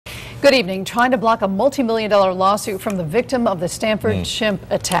Good evening. Trying to block a multi-million-dollar lawsuit from the victim of the Stamford chimp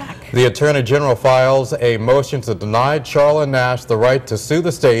attack. The Attorney General files a motion to deny Charla Nash the right to sue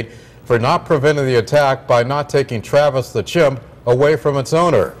the state for not preventing the attack by not taking Travis the chimp away from its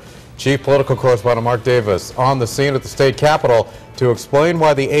owner. Chief Political Correspondent Mark Davis on the scene at the state capitol to explain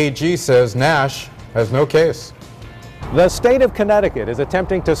why the AG says Nash has no case. The state of Connecticut is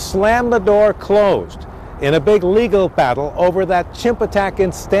attempting to slam the door closed in a big legal battle over that chimp attack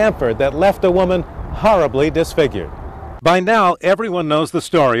in Stamford that left a woman horribly disfigured. By now, everyone knows the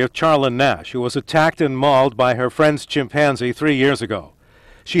story of Charla Nash, who was attacked and mauled by her friend's chimpanzee 3 years ago.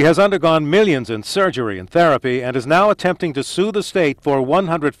 She has undergone millions in surgery and therapy and is now attempting to sue the state for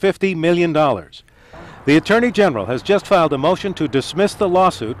 $150 million. The Attorney General has just filed a motion to dismiss the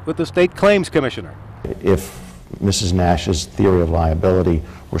lawsuit with the State Claims Commissioner. If Mrs. Nash's theory of liability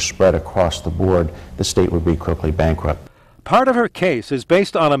were spread across the board, the state would be quickly bankrupt. Part of her case is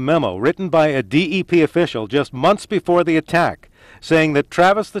based on a memo written by a DEP official just months before the attack, saying that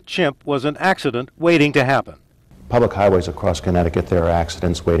Travis the chimp was an accident waiting to happen. Public highways across Connecticut, there are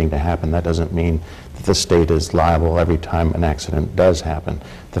accidents waiting to happen. That doesn't mean that the state is liable every time an accident does happen.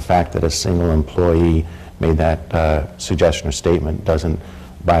 The fact that a single employee made that suggestion or statement doesn't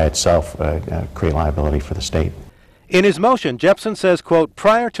by itself create liability for the state. In his motion, Jepsen says, quote,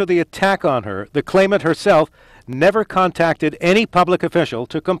 prior to the attack on her, the claimant herself never contacted any public official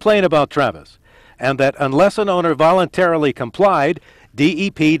to complain about Travis, and that unless an owner voluntarily complied,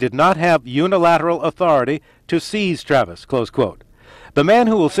 DEP did not have unilateral authority to seize Travis, close quote. The man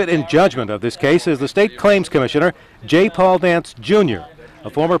who will sit in judgment of this case is the State Claims Commissioner, J. Paul Vance, Jr., a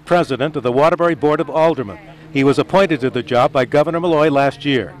former president of the Waterbury Board of Aldermen. He was appointed to the job by Governor Malloy last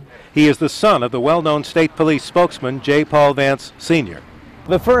year. He is the son of the well-known state police spokesman, J. Paul Vance, Sr.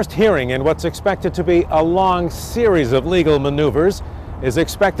 The first hearing in what's expected to be a long series of legal maneuvers is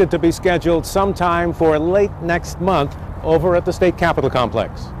expected to be scheduled sometime for late next month over at the State Capitol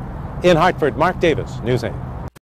Complex. In Hartford, Mark Davis, News 8.